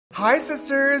Hi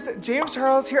sisters, James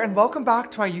Charles here and welcome back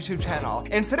to my YouTube channel.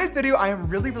 In today's video, I am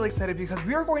really excited because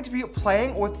we are going to be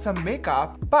playing with some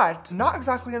makeup, but not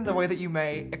exactly in the way that you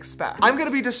may expect. I'm gonna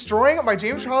be destroying my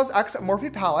James Charles X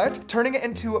Morphe palette, turning it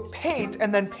into paint,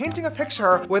 and then painting a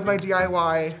picture with my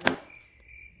DIY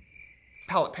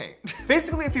palette paint.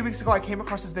 Basically, a few weeks ago, I came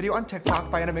across this video on TikTok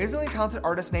by an amazingly talented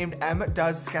artist named M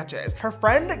Does Sketches. Her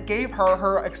friend gave her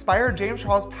her expired James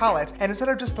Charles palette, and instead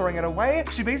of just throwing it away,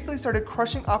 she basically started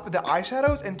crushing up the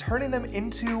eyeshadows and turning them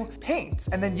into paints,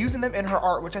 and then using them in her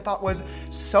art, which I thought was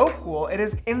so cool. It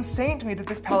is insane to me that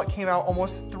this palette came out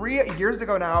almost 3 years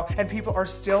ago now, and people are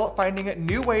still finding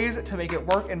new ways to make it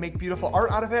work and make beautiful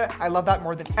art out of it. I love that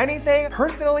more than anything.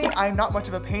 Personally, I'm not much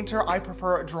of a painter. I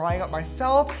prefer drawing up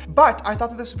myself, but I thought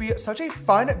that this would be such a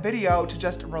fun video to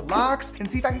just relax and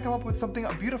see if I can come up with something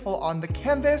beautiful on the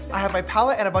canvas. I have my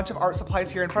palette and a bunch of art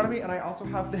supplies here in front of me, and I also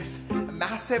have this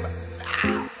massive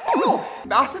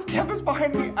canvas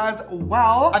behind me as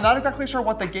well. I'm not exactly sure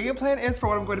what the game plan is for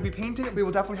what I'm going to be painting. We will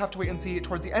definitely have to wait and see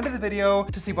towards the end of the video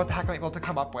to see what the heck I'm able to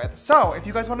come up with. So if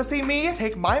you guys want to see me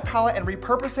take my palette and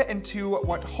repurpose it into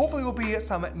what hopefully will be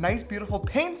some nice, beautiful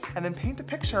paints, and then paint a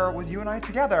picture with you and I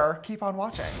together, keep on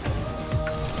watching.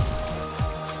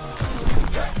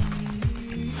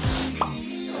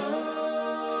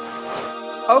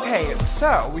 Okay,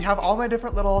 so we have all my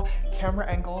different little camera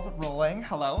angles rolling.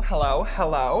 Hello.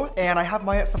 And I have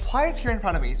my supplies here in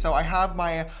front of me. So I have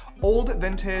my old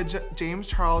vintage James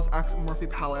Charles X Morphe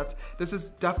palette. This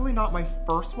is definitely not my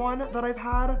first one that I've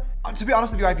had. To be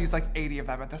honest with you, I've used like 80 of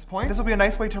them at this point. This will be a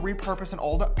nice way to repurpose an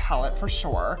old palette for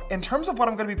sure. In terms of what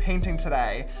I'm gonna be painting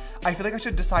today, I feel like I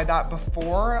should decide that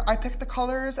before I pick the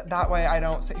colors. That way I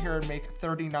don't sit here and make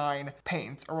 39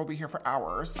 paints or we'll be here for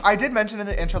hours. I did mention in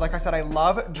the intro, like I said, I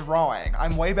love drawing.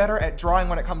 I'm way better at drawing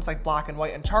when it comes to like black and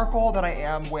white and charcoal than I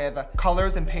am with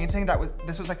colors and painting.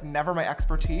 This was like never my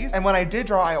expertise. And when I did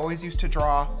draw, I always used to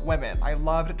draw women. I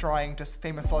loved drawing just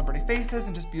famous celebrity faces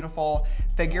and just beautiful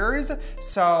figures.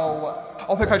 So,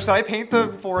 oh my gosh, should I paint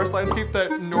the forest landscape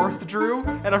that North drew?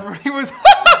 And everybody was,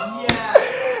 yeah,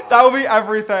 that would be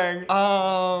everything.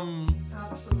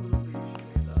 Absolutely.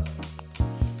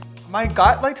 My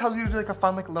gut like tells you to do like a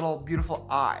fun, like little beautiful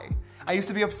eye. I used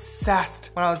to be obsessed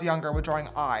when I was younger with drawing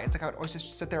eyes. Like I would always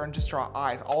just sit there and just draw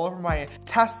eyes all over my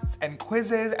tests and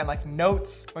quizzes and like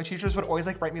notes. My teachers would always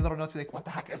like write me little notes, be like, what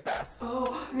the heck is this?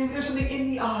 Oh, I mean, there's something in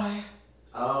the eye.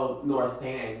 Oh, North's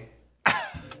painting.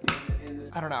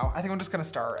 I don't know. I think I'm just gonna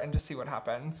start and just see what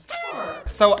happens. Sure.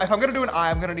 So if I'm gonna do an eye,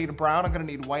 I'm gonna need brown, I'm gonna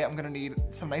need white, I'm gonna need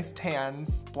some nice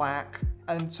tans, black,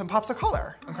 and some pops of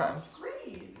color. Okay. That's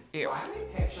great. Ew. Why am I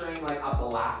picturing like a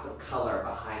blast of color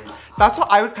behind my eye? That's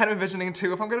what I was kind of envisioning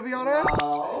too, if I'm gonna be honest.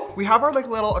 No. We have our like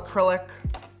little acrylic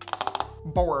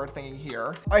board thingy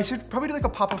here. I should probably do like a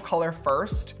pop of color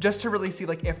first, just to really see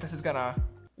like if this is gonna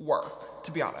work,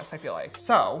 to be honest, I feel like.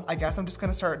 So I guess I'm just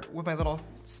gonna start with my little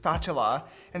spatula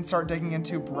and start digging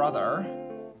into Brother.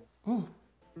 Ooh.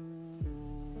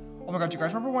 Oh my God, do you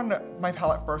guys remember when my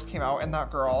palette first came out and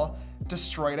that girl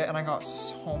destroyed it and I got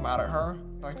so mad at her?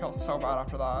 I felt so bad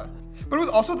after that. But it was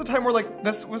also the time where like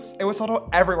it was sold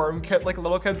everywhere and like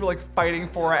little kids were like fighting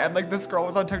for it, and like this girl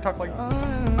was on TikTok like,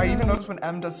 I even noticed when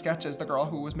M Does Sketches, the girl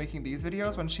who was making these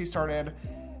videos, when she started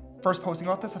first posting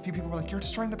about this, a few people were like, you're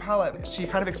destroying the palette. She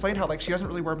kind of explained how like she doesn't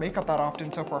really wear makeup that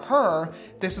often, so for her,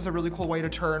 this is a really cool way to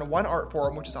turn one art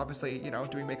form, which is obviously, you know,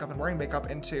 doing makeup and wearing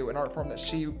makeup, into an art form that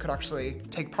she could actually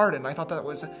take part in. I thought that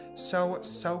was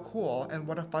so cool, and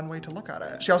what a fun way to look at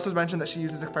it. She also mentioned that she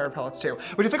uses expired palettes too,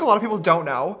 which I think a lot of people don't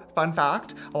know. Fun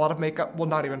fact, a lot of makeup, well,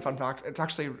 not even fun fact, it's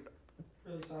actually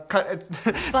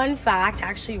fun fact,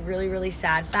 actually really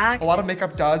sad fact. A lot of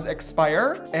makeup does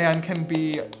expire and can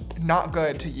be not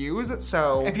good to use.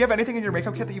 So if you have anything in your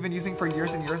makeup kit that you've been using for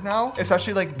years and years now,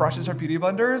 especially like brushes or beauty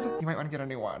blenders, you might want to get a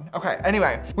new one. Okay,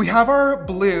 anyway, we have our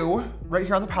blue right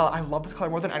here on the palette. I love this color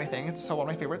more than anything. It's still one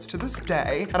of my favorites to this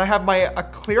day. And I have my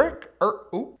acrylic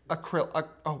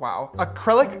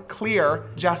clear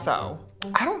gesso.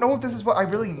 I don't know if this is what I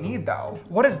really need though.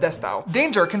 What is this though?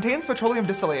 Danger, contains petroleum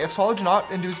distillate. If swallowed, do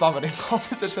not induce vomiting. Call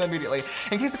physician immediately.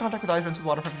 In case of contact with eyes, rinse with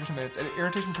water for 15 minutes. If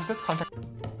irritation persists, contact.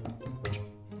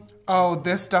 Oh,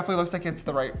 this definitely looks like it's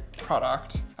the right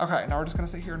product. Okay, now we're just gonna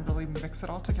sit here and really mix it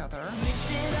all together.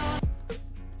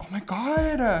 Oh my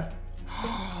God.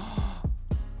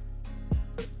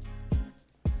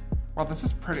 Wow, this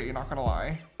is pretty, not gonna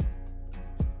lie.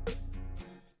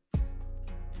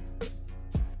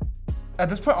 At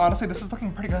this point, honestly, this is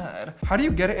looking pretty good. How do you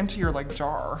get it into your like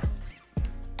jar?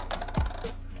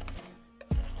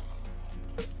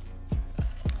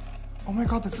 Oh my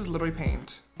God, this is literally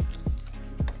paint.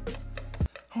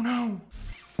 Oh no.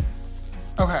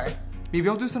 Okay, maybe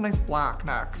I'll do some nice black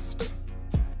next.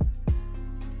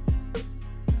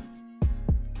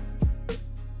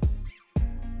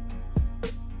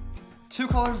 Two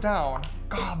colors down.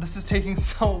 God, this is taking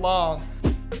so long.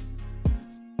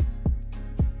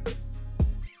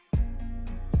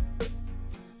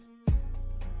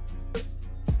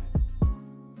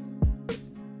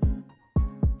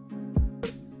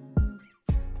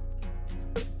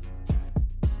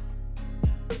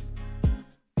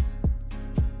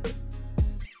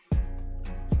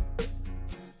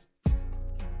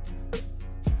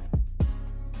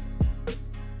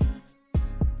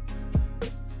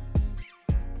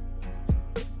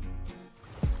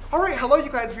 All right, hello you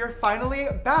guys, we are finally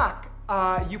back.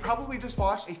 You probably just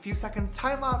watched a few seconds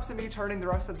time lapse of me turning the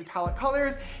rest of the palette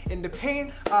colors into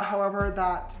paints. However,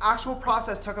 that actual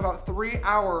process took about 3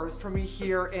 hours for me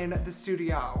here in the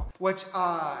studio, which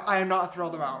I am not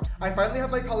thrilled about. I finally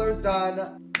have my colors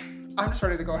done. I'm just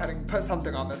ready to go ahead and put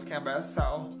something on this canvas,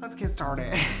 so let's get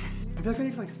started. I feel like I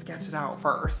need to like sketch it out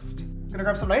first. I'm gonna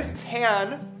grab some nice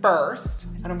tan first,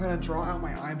 and I'm gonna draw out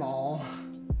my eyeball.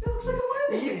 It looks like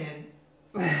a lemon.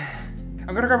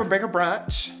 I'm gonna grab a bigger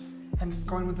brush and just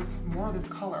going with this more of this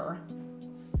color.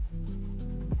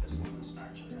 This one is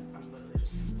actually, I'm literally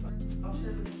just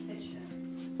upstairs in the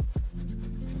kitchen.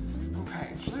 Okay,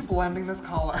 just really blending this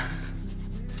color.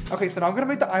 Okay, so now I'm gonna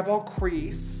make the eyeball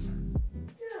crease.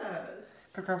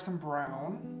 Yes. Gonna grab some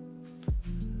brown.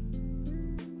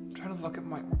 I'm trying to look at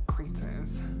my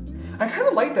creases. I kind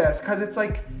of like this because it's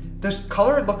like, this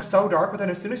color looks so dark, but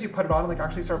then as soon as you put it on and like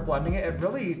actually start blending it, it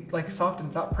really like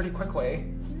softens up pretty quickly.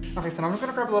 Okay, so now I'm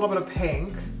gonna grab a little bit of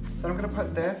pink. Then I'm gonna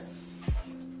put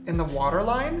this in the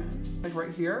waterline, like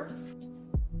right here.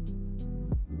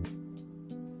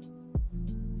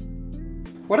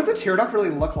 What does a tear duct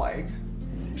really look like?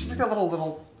 It's just like a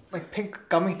little like pink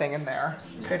gummy thing in there.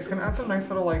 Okay, just gonna add some nice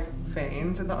little like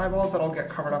veins in the eyeballs that'll get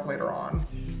covered up later on.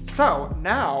 So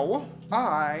now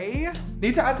I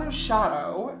need to add some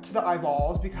shadow to the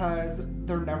eyeballs because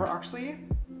they're never actually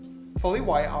fully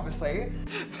white, obviously.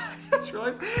 I just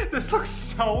realized this looks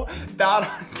so bad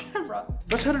on camera.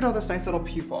 Let's try to draw this nice little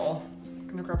pupil. I'm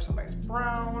gonna grab some nice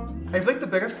brown. I feel like the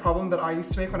biggest problem that I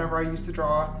used to make whenever I used to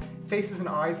draw faces and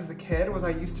eyes as a kid was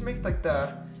I used to make like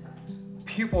the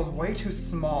pupils way too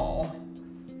small.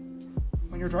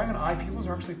 When you're drawing an eye, pupils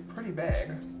are actually pretty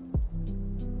big.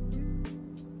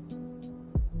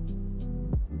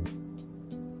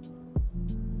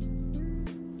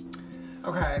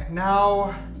 Okay,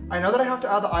 now I know that I have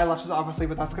to add the eyelashes obviously,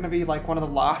 but that's gonna be like one of the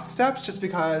last steps just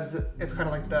because it's kind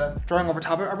of like the drawing over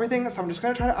top of everything. So I'm just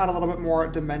gonna try to add a little bit more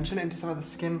dimension into some of the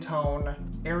skin tone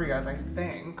areas, I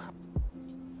think.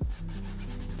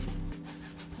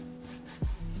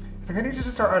 I think I need to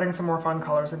just start adding some more fun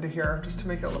colors into here just to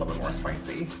make it a little bit more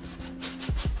spicy.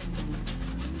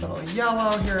 A little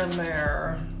yellow here and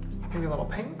there, maybe a little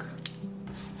pink.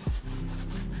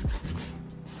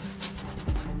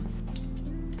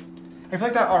 I feel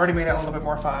like that already made it a little bit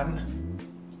more fun.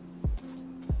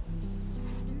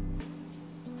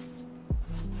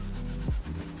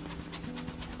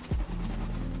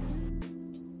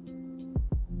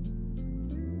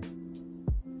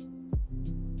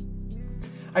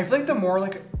 I feel like the more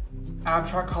like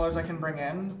abstract colors I can bring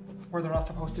in where they're not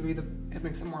supposed to be, it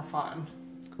makes it more fun.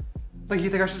 Like, you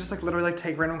think I should just like literally like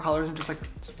take random colors and just like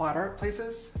splatter it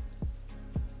places?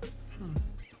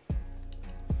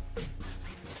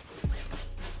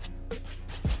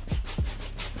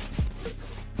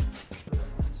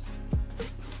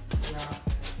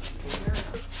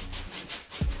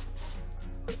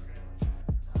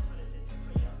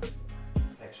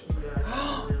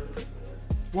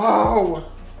 Whoa!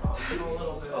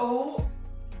 So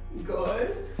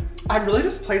good. I'm really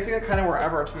just placing it kind of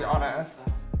wherever, to be honest.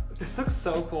 This looks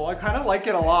so cool. I kind of like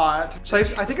it a lot. I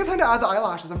think it's time to add the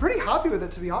eyelashes. I'm pretty happy with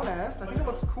it, to be honest. I think it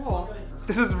looks cool.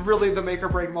 This is really the make or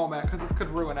break moment because this could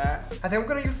ruin it. I think I'm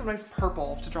gonna use some nice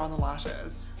purple to draw on the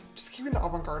lashes. Just keeping the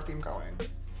avant-garde theme going.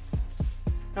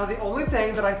 Now the only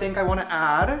thing that I think I want to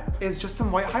add is just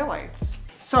some white highlights.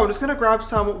 So I'm just gonna grab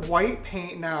some white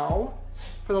paint now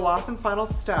for the last and final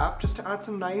step, just to add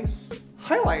some nice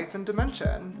highlights and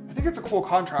dimension. I think it's a cool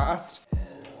contrast.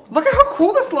 Look at how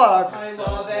cool this looks. I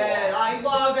love it. I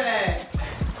love it.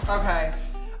 Okay.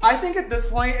 I think at this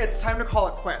point, it's time to call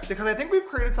it quits because I think we've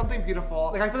created something beautiful.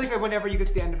 Like, I feel like whenever you get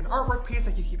to the end of an artwork piece,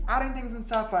 like you keep adding things and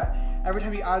stuff, but every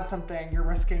time you add something, you're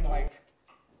risking like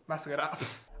messing it up.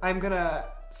 I'm gonna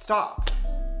stop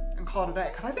and call it a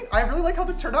day. Because I really like how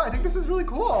this turned out. I think this is really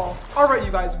cool. All right,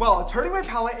 you guys. Well, turning my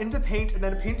palette into paint and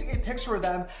then painting a picture of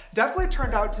them definitely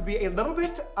turned out to be a little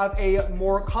bit of a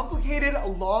more complicated,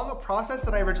 long process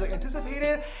than I originally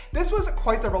anticipated. This was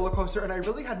quite the roller coaster, and I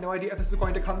really had no idea if this was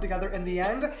going to come together in the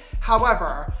end.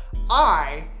 However,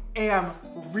 I am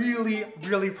really,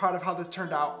 really proud of how this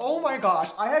turned out. Oh my gosh,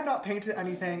 I have not painted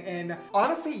anything in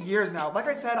honestly years now. Like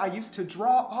I said, I used to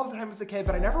draw all the time as a kid,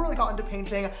 but I never really got into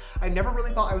painting. I never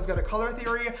really thought I was good at color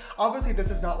theory. Obviously, this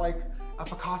is not like a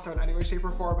Picasso in any way, shape,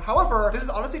 or form. However, this is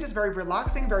honestly just very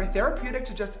relaxing, very therapeutic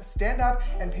to just stand up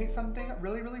and paint something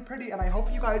really, really pretty, and I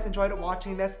hope you guys enjoyed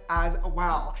watching this as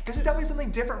well. This is definitely something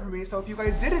different for me, so if you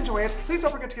guys did enjoy it, please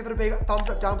don't forget to give it a big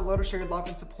thumbs up down below to show your love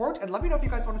and support, and let me know if you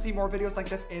guys want to see more videos like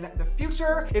this in the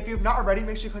future. If you've not already,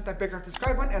 make sure you click that big red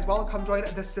subscribe button as well and come join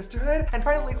the sisterhood, and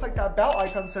finally click that bell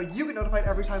icon so you get notified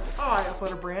every time I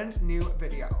upload a brand new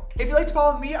video. If you'd like to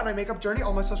follow me on my makeup journey,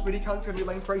 all my social media accounts are going to be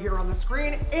linked right here on the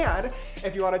screen, and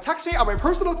if you want to text me on my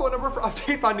personal phone number for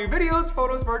updates on new videos,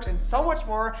 photos, merch, and so much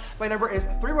more, my number is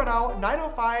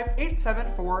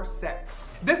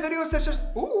 310-905-8746. This video is sisters.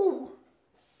 Ooh.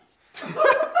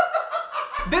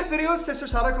 This video's sister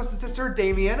shout out goes to Sister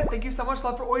Damien. Thank you so much,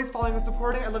 love, for always following and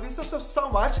supporting. I love you so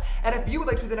much. And if you would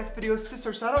like to be the next video's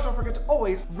sister shout out, don't forget to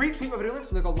always retweet my video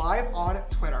links when they go live on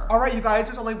Twitter. All right, you guys,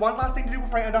 there's only one last thing to do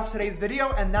before I end off today's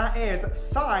video, and that is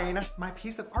sign my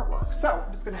piece of artwork. So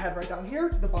I'm just gonna head right down here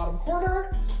to the bottom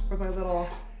corner with my little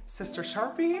sister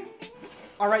Sharpie.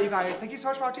 All right, you guys, thank you so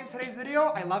much for watching today's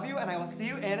video. I love you, and I will see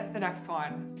you in the next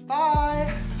one.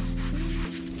 Bye.